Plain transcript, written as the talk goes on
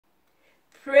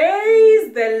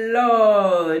Praise the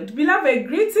Lord. Beloved,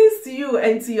 greetings to you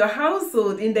and to your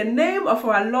household in the name of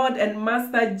our Lord and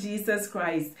Master Jesus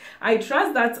Christ. I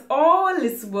trust that all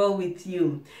is well with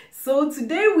you. So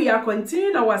today we are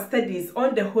continuing our studies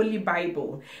on the Holy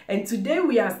Bible. And today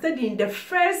we are studying the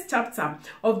first chapter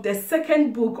of the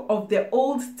second book of the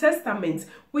Old Testament,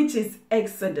 which is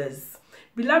Exodus.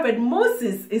 Beloved,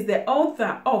 Moses is the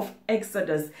author of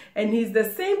Exodus, and he's the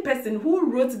same person who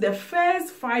wrote the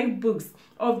first 5 books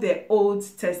of the Old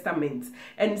Testament.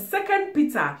 And 2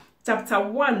 Peter chapter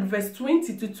 1 verse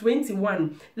 20 to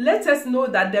 21 let us know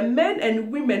that the men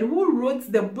and women who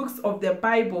wrote the books of the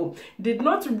Bible did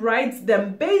not write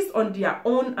them based on their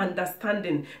own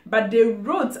understanding, but they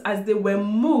wrote as they were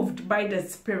moved by the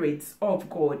Spirit of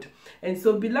God. And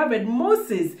so, beloved,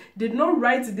 Moses did not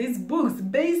write these books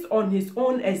based on his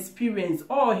own experience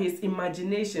or his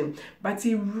imagination, but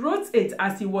he wrote it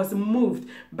as he was moved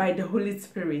by the Holy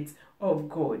Spirit of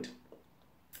God.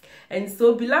 And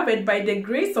so, beloved, by the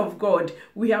grace of God,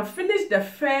 we have finished the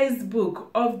first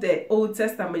book of the Old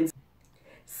Testament.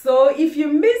 So if you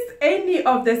missed any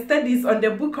of the studies on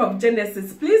the book of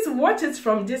Genesis, please watch it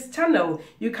from this channel.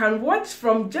 You can watch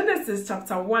from Genesis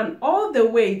chapter 1 all the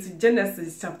way to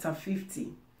Genesis chapter 50.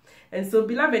 And so,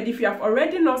 beloved, if you have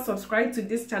already not subscribed to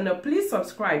this channel, please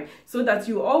subscribe so that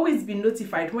you always be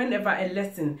notified whenever a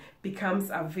lesson becomes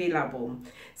available.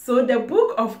 So the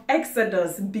book of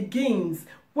Exodus begins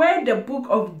where the book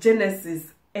of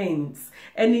Genesis ends.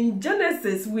 And in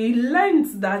Genesis, we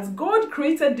learned that God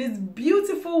created this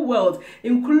beautiful world,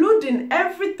 including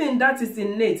everything that is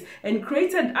in it, and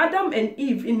created Adam and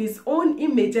Eve in his own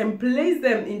image and placed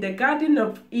them in the Garden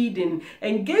of Eden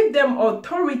and gave them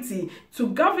authority to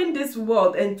govern this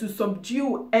world and to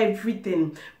subdue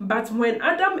everything. But when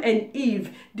Adam and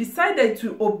Eve decided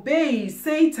to obey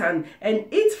Satan and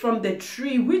eat from the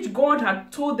tree which God had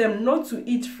told them not to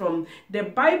eat from, the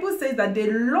Bible says that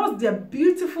they lost their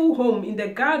beautiful home in the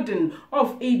Garden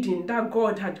of Eden that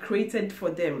God had created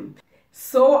for them.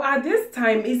 So at this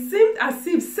time, it seemed as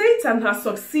if Satan has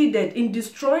succeeded in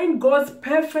destroying God's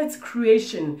perfect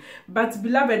creation. But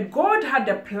beloved, God had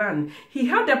a plan. He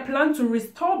had a plan to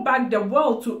restore back the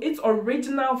world to its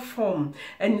original form.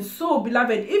 And so,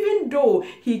 beloved, even though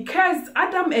he cursed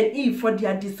Adam and Eve for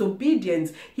their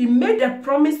disobedience, he made a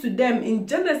promise to them in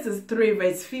Genesis 3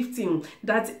 verse 15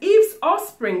 that Eve's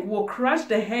offspring will crush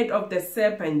the head of the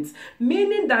serpent,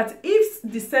 meaning that Eve's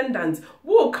descendants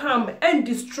will come and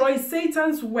destroy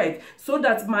Satan's work so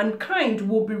that mankind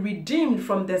will be redeemed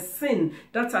from the sin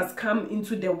that has come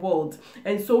into the world.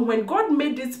 And so when God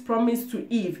made this promise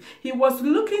to Eve, he was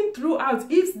looking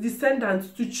throughout Eve's descendants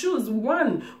to choose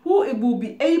one who will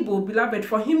be able, beloved,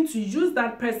 for him to use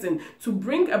that person to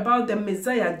bring about the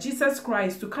Messiah, Jesus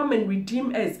Christ, to come and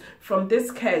redeem us from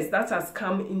this curse that has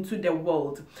come into the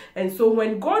world. And so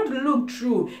when God looked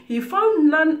through, he found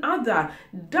none other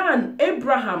than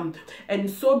Abraham. And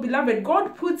so, beloved,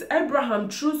 God put Abraham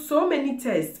through so many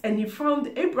tests, and he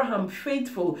found Abraham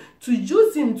faithful to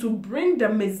use him to bring the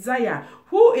Messiah,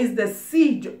 who is the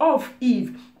seed of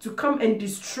Eve, to come and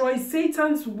destroy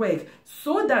Satan's work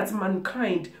so that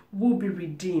mankind will be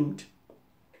redeemed.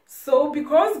 So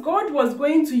because God was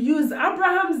going to use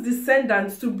Abraham's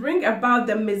descendants to bring about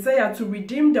the Messiah to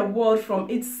redeem the world from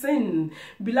its sin,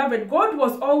 beloved, God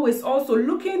was always also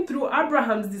looking through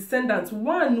Abraham's descendants,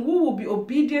 one who will be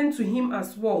obedient to him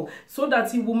as well, so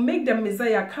that he will make the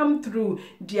Messiah come through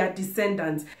their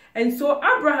descendants. And so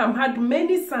Abraham had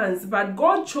many sons, but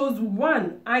God chose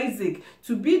one, Isaac,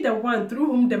 to be the one through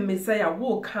whom the Messiah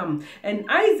will come. And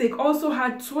Isaac also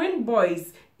had twin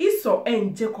boys, Esau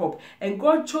and Jacob, and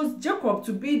God chose Jacob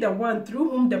to be the one through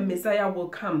whom the Messiah will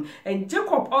come. And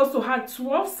Jacob also had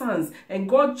 12 sons, and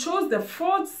God chose the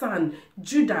 4th son,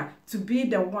 Judah, to be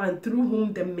the one through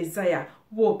whom the Messiah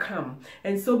will come.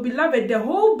 And so, beloved, the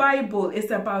whole Bible is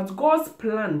about God's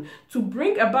plan to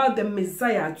bring about the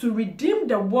Messiah, to redeem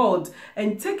the world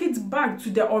and take it back to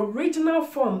the original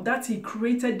form that he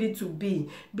created it to be.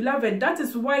 Beloved, that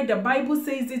is why the Bible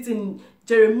says it in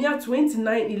Jeremiah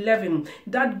 29:11,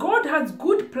 that God has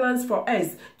good plans for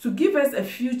us to give us a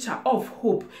future of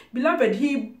hope. Beloved,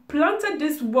 he planted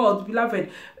this world, beloved,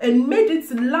 and made it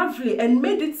lovely and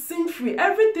made it sin-free.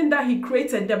 Everything that he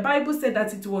created, the Bible said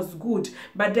that it was good.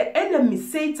 But the enemy,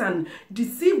 Satan,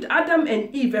 deceived Adam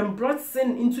and Eve and brought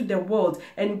sin into the world.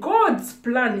 And God's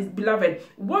plan, beloved,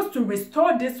 was to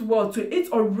restore this world to its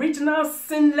original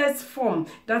sinless form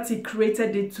that he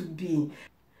created it to be.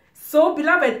 So,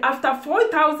 beloved, after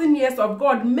 4,000 years of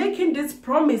God making this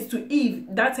promise to Eve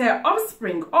that her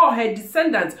offspring or her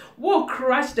descendants will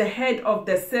crush the head of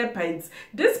the serpent,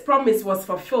 this promise was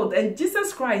fulfilled, and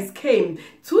Jesus Christ came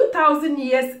 2,000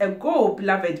 years ago,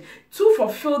 beloved, to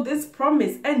fulfill this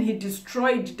promise, and he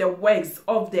destroyed the works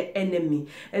of the enemy.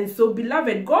 And so,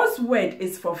 beloved, God's word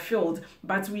is fulfilled,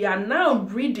 but we are now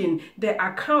reading the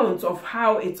account of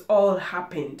how it all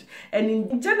happened. And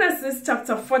in Genesis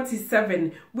chapter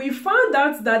 47, we found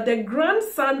out that the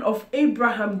grandson of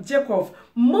Abraham, Jacob,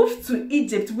 moved to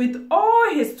Egypt with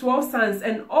all his 12 sons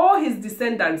and all his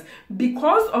descendants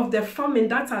because of the famine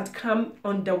that had come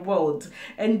on the world.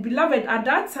 And beloved, at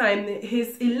that time,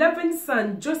 his 11th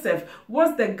son, Joseph,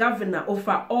 was the governor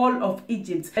over all of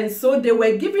Egypt. And so they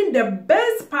were given the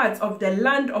best part of the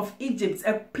land of Egypt,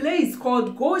 a place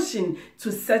called Goshen,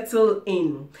 to settle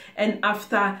in. And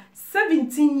after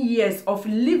 17 years of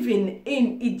living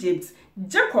in Egypt,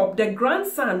 Jacob, the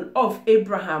grandson of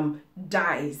Abraham,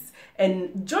 dies.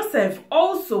 And Joseph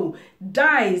also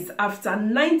dies after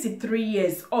 93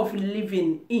 years of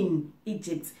living in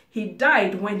Egypt. He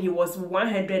died when he was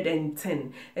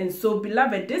 110. And so,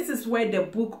 beloved, this is where the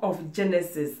book of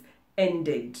Genesis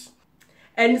ended.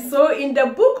 And so in the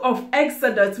book of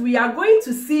Exodus, we are going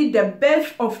to see the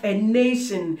birth of a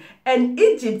nation. And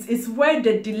Egypt is where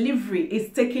the delivery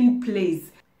is taking place.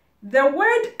 The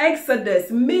word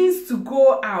Exodus means to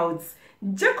go out.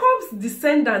 Jacob's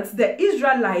descendants, the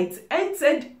Israelites,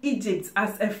 entered Egypt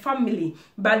as a family,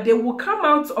 but they will come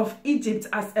out of Egypt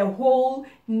as a whole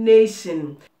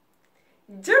nation.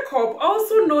 Jacob,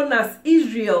 also known as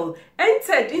Israel,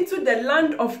 entered into the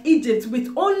land of Egypt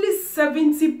with only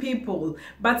 70 people,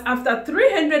 but after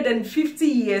 350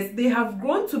 years, they have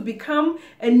grown to become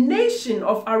a nation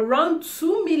of around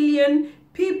 2 million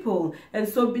people. And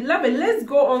so, beloved, let's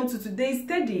go on to today's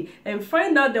study and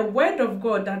find out the word of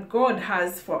God that God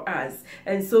has for us.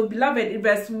 And so, beloved, in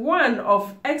verse 1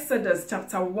 of Exodus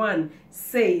chapter 1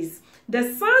 says,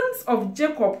 "The sons of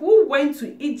Jacob who went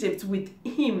to Egypt with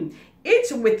him,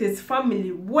 each with his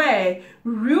family, were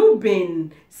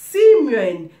Reuben,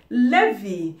 Simeon,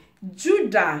 Levi,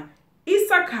 Judah,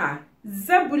 Issachar,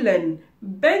 Zebulun,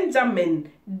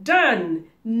 Benjamin, Dan,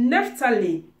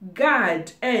 Naphtali,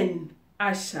 Gad, and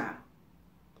Asher."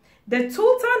 The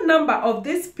total number of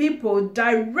these people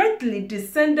directly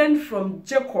descended from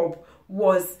Jacob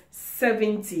was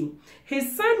 70.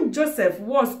 His son Joseph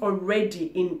was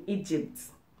already in Egypt.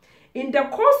 In the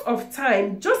course of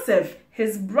time, Joseph,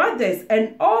 his brothers,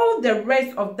 and all the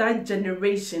rest of that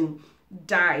generation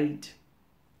died.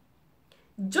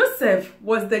 Joseph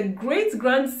was the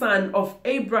great-grandson of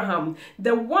Abraham,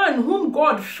 the one whom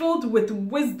God filled with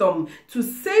wisdom to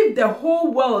save the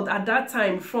whole world at that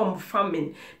time from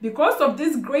famine. Because of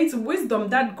this great wisdom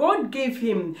that God gave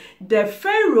him, the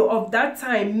Pharaoh of that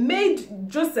time made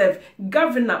Joseph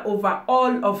governor over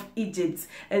all of Egypt.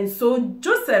 And so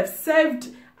Joseph served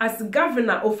as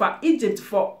governor over Egypt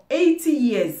for 80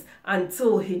 years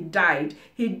until he died.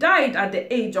 He died at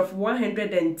the age of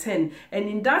 110, and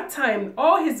in that time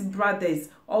all his brothers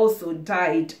also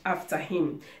died after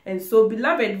him. And so,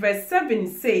 beloved, verse 7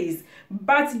 says,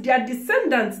 "But their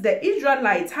descendants, the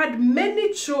Israelites, had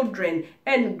many children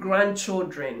and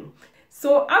grandchildren."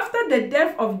 So after the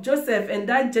death of Joseph and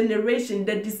that generation,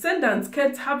 the descendants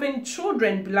kept having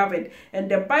children, beloved. And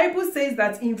the Bible says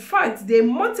that, in fact, they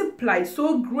multiplied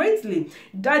so greatly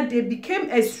that they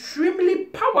became extremely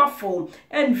powerful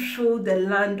and filled the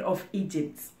land of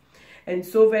Egypt. And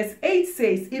so verse 8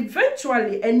 says,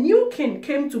 "Eventually a new king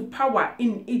came to power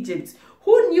in Egypt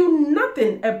who knew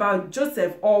nothing about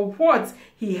Joseph or what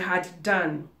he had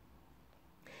done.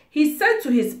 He said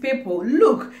to his people,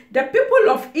 'Look, the people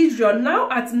of Israel now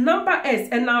outnumber us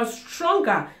and are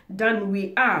stronger than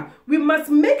we are. We must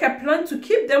make a plan to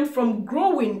keep them from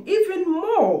growing even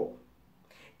more.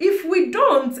 If we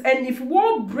don't, and if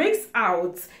war breaks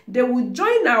out, they will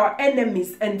join our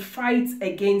enemies and fight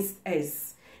against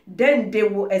us. Then they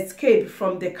will escape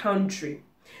from the country.'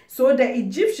 So the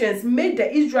Egyptians made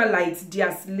the Israelites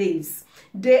their slaves.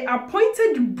 They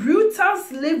appointed brutal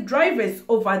slave drivers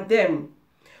over them,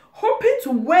 hoping to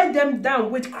wear them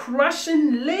down with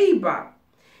crushing labor.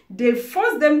 They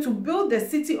forced them to build the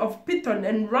city of Pithom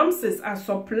and Ramses as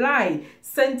supply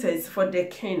centers for the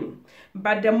king.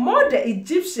 But the more the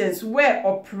Egyptians were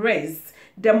oppressed,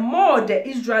 the more the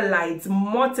Israelites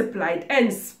multiplied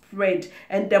and spread,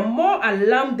 and the more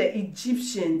alarmed the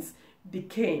Egyptians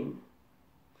became.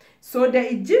 So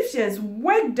the Egyptians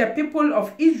worked the people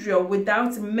of Israel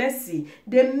without mercy.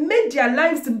 They made their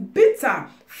lives bitter,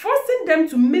 forcing them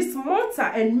to mix mortar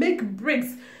and make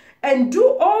bricks and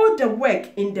do all the work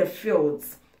in the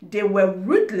fields. they were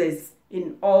ruthless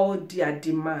in all their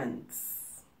demands.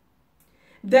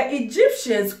 The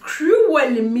Egyptians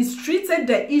cruelly mistreated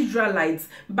the Israelites,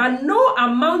 but no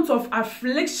amount of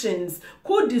afflictions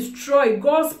could destroy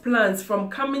God's plans from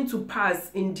coming to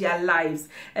pass in their lives.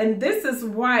 And this is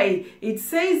why it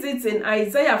says it in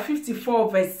Isaiah 54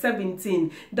 verse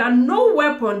 17, that no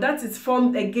weapon that is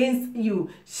formed against you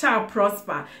shall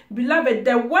prosper. Beloved,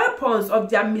 the weapons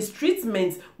of their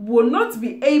mistreatment will not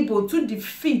be able to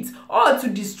defeat or to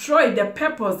destroy the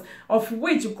purpose of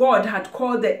which God had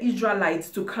called the Israelites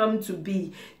to come to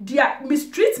be. Their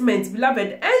mistreatment,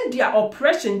 beloved, and their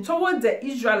oppression toward the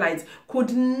Israelites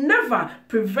could never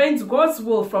prevent God's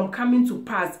will from coming to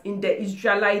pass in the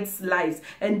Israelites' lives.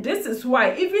 And this is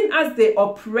why, even as they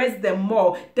oppressed them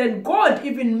more, then God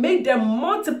even made them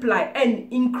multiply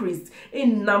and increase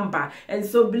in number. And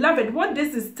so, beloved, what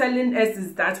this is telling us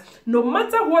is that no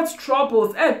matter what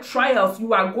troubles and trials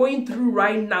you are going through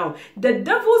right now, the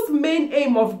devil's main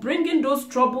aim of bringing those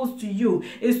troubles to you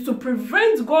is to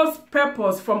prevent God's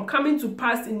purpose from coming to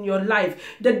pass in your life.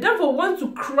 The devil wants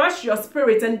to crush your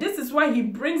spirit, and this is why he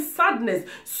brings sadness,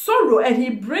 sorrow, and he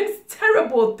brings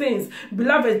terrible things,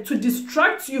 beloved, to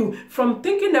distract you from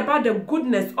thinking about the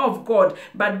goodness of God.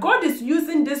 But God is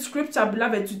using this scripture,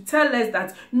 beloved, to tell us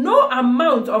that no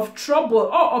amount of trouble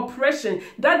or oppression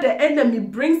that the enemy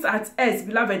brings at us,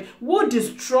 beloved, will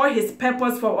destroy his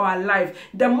purpose for our life.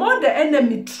 The more the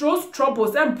enemy throws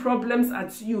troubles and problems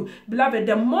at you, beloved,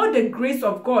 the more the grace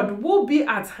of God will be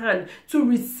at hand to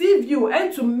receive you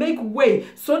and to make way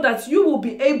so that you will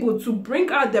be able to bring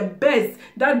out the best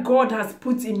that God has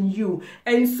put in you.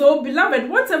 And so, beloved,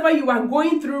 whatever you are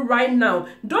going through right now,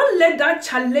 don't let that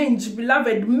challenge,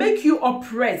 beloved, make you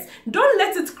oppressed. Don't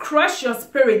let it crush your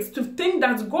spirit to think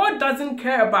that God doesn't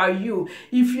care about you.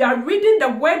 If you are reading the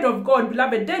word of God,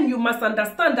 beloved, then you must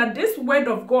understand that this word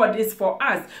of God is for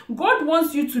us. God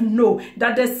wants you to know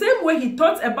that the same way he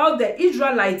thought about the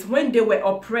Israelites when they were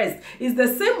oppressed is the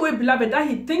same way, beloved, that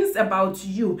he thinks about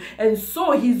you. And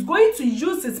so he's going to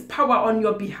use his power on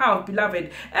your behalf,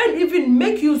 beloved, and even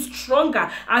make you stronger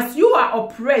as you are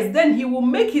oppressed. Then he will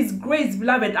make his grace,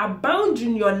 beloved, abound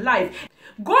in your life.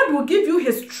 God will give you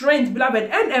his strength, beloved,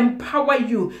 and empower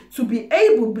you to be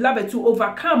able, beloved, to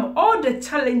overcome all the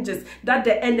challenges that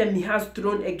the enemy has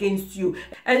thrown against you.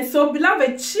 And so,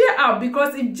 beloved, cheer up,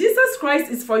 because if Jesus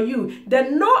Christ is for you,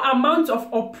 then no amount of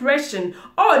oppression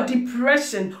or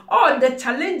depression or the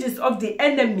challenges of the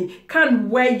enemy can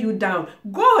wear you down.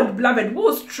 God, beloved,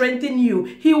 will strengthen you.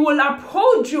 He will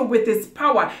uphold you with his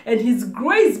power, and his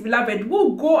grace, beloved,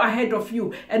 will go ahead of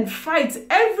you and fight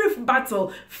every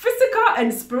battle, physical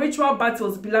and spiritual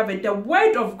battles, beloved. The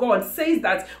word of God says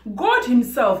that God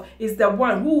himself is the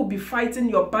one who will be fighting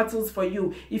your battles for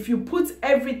you if you put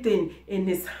everything in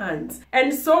his hands.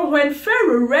 And so when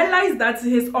Pharaoh realized that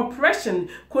his oppression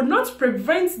could not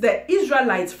prevent the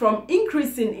Israelites from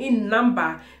increasing in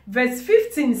number, verse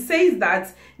 15 says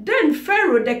that, then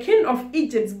Pharaoh, the king of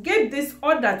Egypt, gave this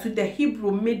order to the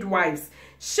Hebrew midwives,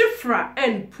 Shiphrah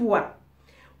and Puah.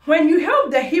 When you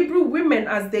help the Hebrew women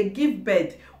as they give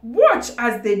birth, watch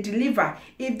as they deliver.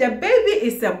 If the baby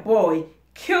is a boy,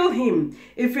 kill him.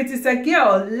 If it is a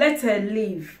girl, let her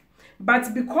live.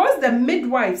 But because the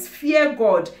midwives fear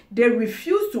God, they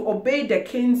refused to obey the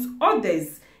king's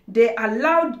orders. They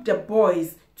allowed the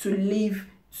boys to live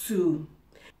too.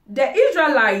 The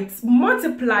Israelites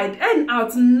multiplied and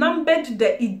outnumbered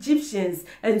the Egyptians,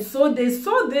 and so they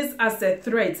saw this as a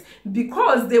threat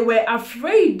because they were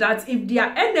afraid that if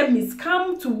their enemies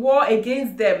come to war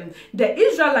against them, the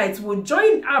Israelites would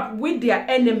join up with their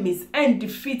enemies and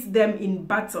defeat them in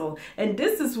battle. And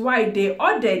this is why they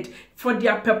ordered for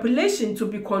their population to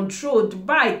be controlled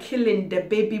by killing the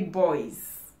baby boys.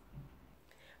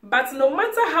 But no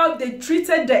matter how they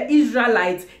treated the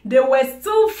Israelites, they were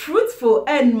still fruitful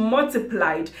and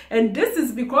multiplied. And this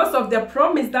is because of the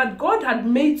promise that God had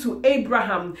made to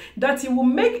Abraham, that he will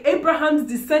make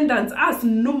Abraham's descendants as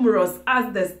numerous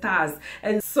as the stars.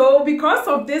 And so because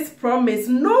of this promise,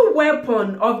 no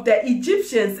weapon of the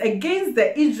Egyptians against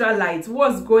the Israelites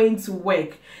was going to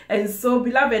work. And so,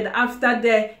 beloved, after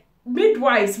the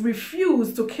midwives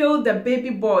refused to kill the baby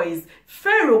boys,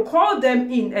 Pharaoh called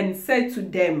them in and said to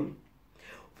them,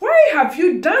 "Why have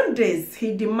you done this?"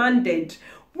 he demanded.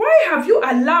 "Why have you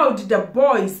allowed the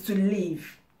boys to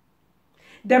live?"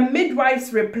 The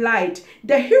midwives replied,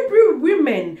 "The Hebrew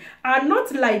women are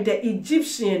not like the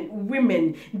Egyptian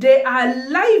women. They are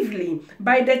lively.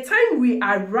 By the time we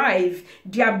arrive,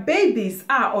 their babies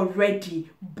are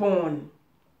already born."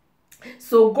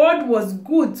 So God was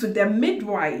good to the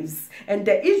midwives, and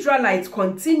the Israelites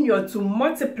continued to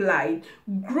multiply,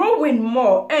 growing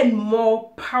more and more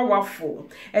powerful.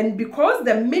 And because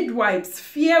the midwives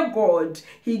fear God,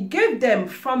 he gave them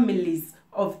families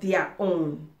of their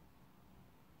own.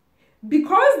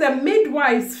 Because the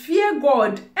midwives fear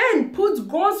God and put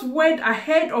God's word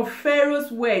ahead of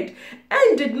Pharaoh's word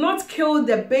and did not kill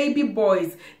the baby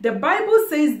boys, the Bible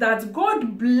says that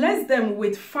God blessed them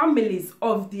with families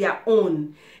of their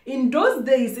own. In those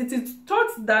days, it is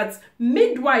thought that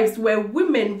midwives were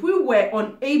women who were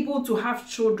unable to have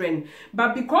children.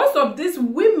 But because of this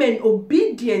women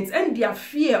obedience and their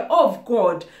fear of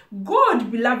God,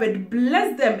 God, beloved,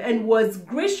 blessed them and was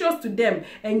gracious to them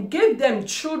and gave them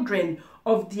children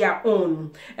of their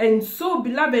own. And so,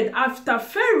 beloved, after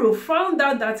Pharaoh found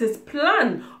out that his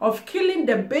plan of killing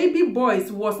the baby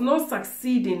boys was not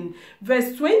succeeding,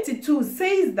 verse 22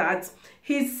 says that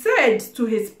he said to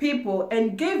his people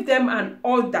and gave them an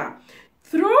order: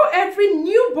 throw every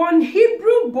newborn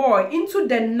Hebrew boy into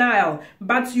the Nile,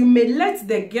 but you may let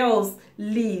the girls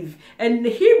live. And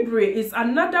Hebrew is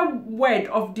another word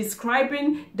of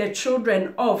describing the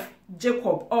children of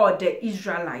Jacob or the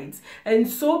Israelites. And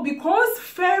so because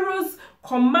Pharaoh's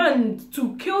command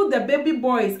to kill the baby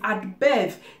boys at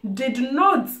birth did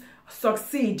not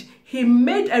succeed, he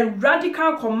made a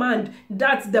radical command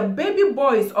that the baby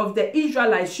boys of the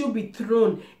Israelites should be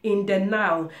thrown in the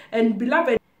Nile. And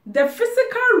beloved, the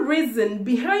physical reason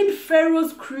behind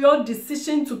Pharaoh's cruel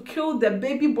decision to kill the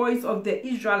baby boys of the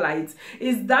Israelites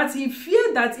is that he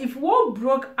feared that if war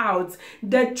broke out,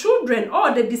 the children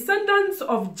or the descendants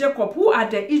of Jacob, who are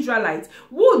the Israelites,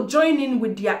 would join in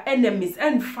with their enemies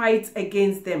and fight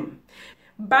against them.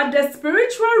 But the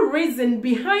spiritual reason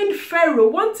behind Pharaoh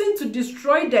wanting to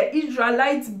destroy the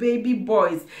Israelite baby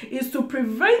boys is to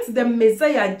prevent the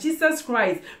Messiah, Jesus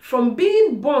Christ, from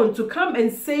being born to come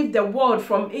and save the world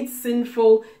from its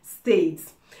sinful state.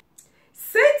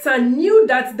 Satan knew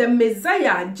that the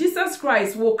Messiah, Jesus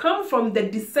Christ, will come from the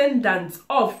descendants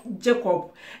of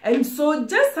Jacob. And so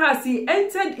just as he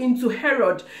entered into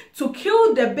Herod to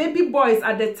kill the baby boys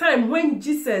at the time when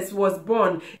Jesus was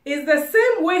born, is the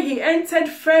same way he entered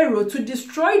Pharaoh to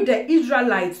destroy the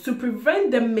Israelites to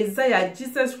prevent the Messiah,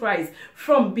 Jesus Christ,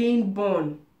 from being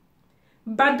born.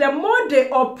 But the more they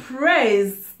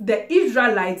oppress the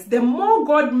Israelites, the more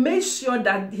God made sure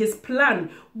that his plan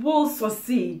will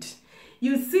succeed.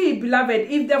 You see,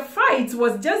 beloved, if the fight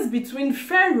was just between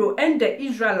Pharaoh and the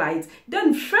Israelites,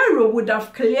 then Pharaoh would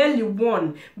have clearly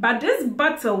won. But this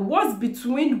battle was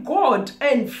between God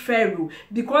and Pharaoh,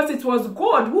 because it was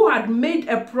God who had made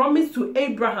a promise to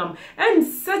Abraham and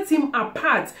set him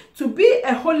apart to be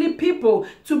a holy people,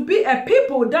 to be a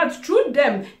people that through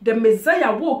them the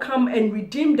Messiah will come and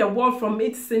redeem the world from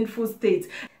its sinful state.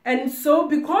 And so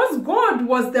because God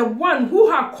was the one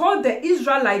who had called the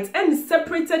Israelites and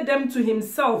separated them to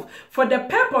himself for the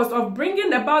purpose of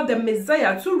bringing about the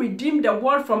Messiah to redeem the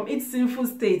world from its sinful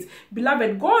state,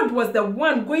 beloved, God was the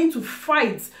one going to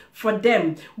fight for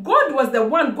them. God was the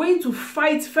one going to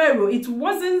fight Pharaoh. It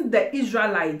wasn't the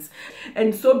Israelites.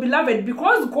 And so, beloved,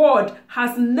 because God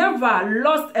has never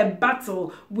lost a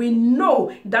battle, we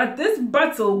know that this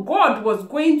battle God was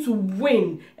going to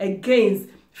win against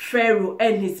Pharaoh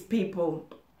and his people.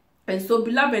 And so,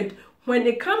 beloved, when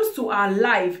it comes to our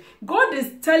life, God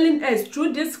is telling us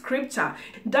through this scripture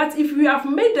that if we have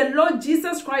made the Lord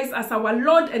Jesus Christ as our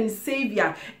Lord and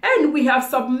Savior, and we have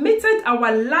submitted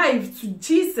our lives to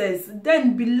Jesus,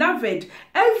 then, beloved,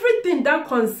 everything that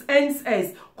concerns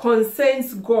us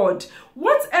concerns God.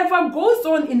 Whatever goes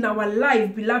on in our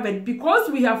life, beloved,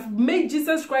 because we have made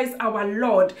Jesus Christ our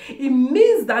Lord, it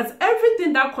means that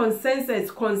everything that concerns us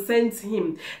concerns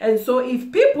him. And so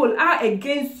if people are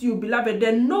against you, beloved,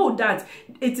 then know that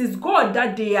it is God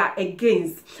that they are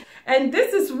against. And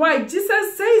this is why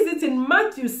Jesus says it in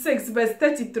Matthew 6 verse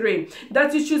 33,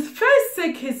 that you should first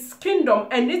seek his kingdom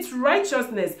and its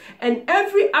righteousness, and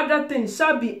every other thing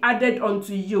shall be added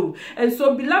unto you. And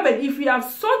so, beloved, if you have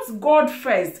sought God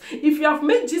first, if you have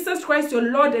made Jesus Christ your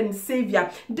Lord and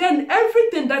Savior, then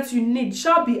everything that you need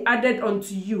shall be added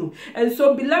unto you. And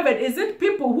so, beloved, is it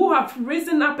people who have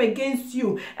risen up against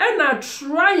you and are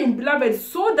trying, beloved,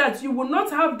 so that you will not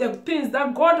have the things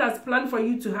that God has planned for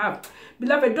you to have?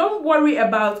 Beloved, don't worry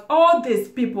about all these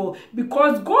people,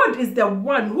 because God is the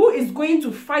one who is going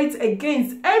to fight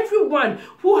against everyone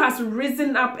who has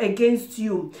risen up against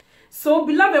you. So,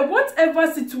 beloved, whatever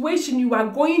situation you are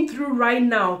going through right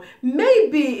now,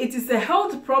 maybe it is a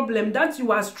health problem that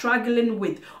you are struggling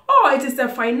with, or it is a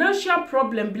financial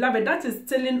problem, beloved, that is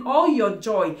stealing all your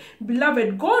joy.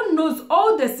 Beloved, God knows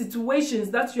all the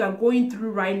situations that you are going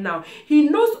through right now. He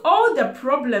knows all the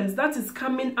problems that is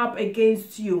coming up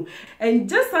against you. And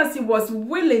just as he was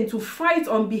willing to fight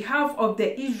on behalf of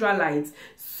the Israelites,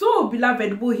 so,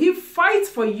 beloved, will he fight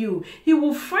for you. He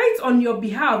will fight on your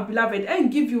behalf, beloved,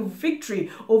 and give you victory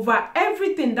over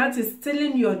everything that is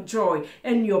stealing your joy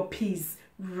and your peace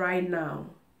right now.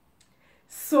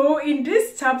 So in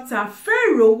this chapter,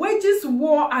 Pharaoh wages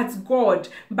war at God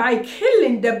by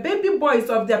killing the baby boys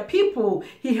of the people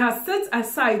he has set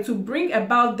aside to bring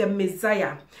about the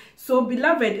Messiah. So,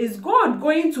 beloved, is God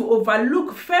going to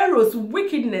overlook Pharaoh's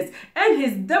wickedness and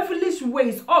his devilish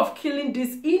ways of killing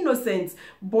these innocent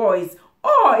boys?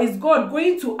 Or is God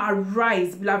going to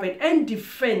arise, beloved, and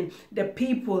defend the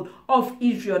people of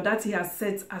Israel that he has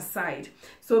set aside?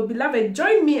 So, beloved,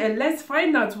 join me and let's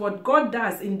find out what God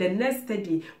does in the next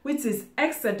study, which is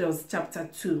Exodus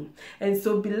chapter 2. And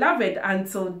so, beloved,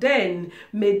 until then,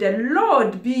 may the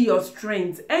Lord be your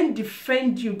strength and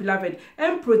defend you, beloved,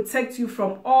 and protect you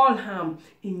from all harm.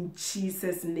 In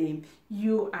Jesus' name,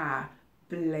 you are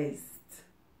blessed.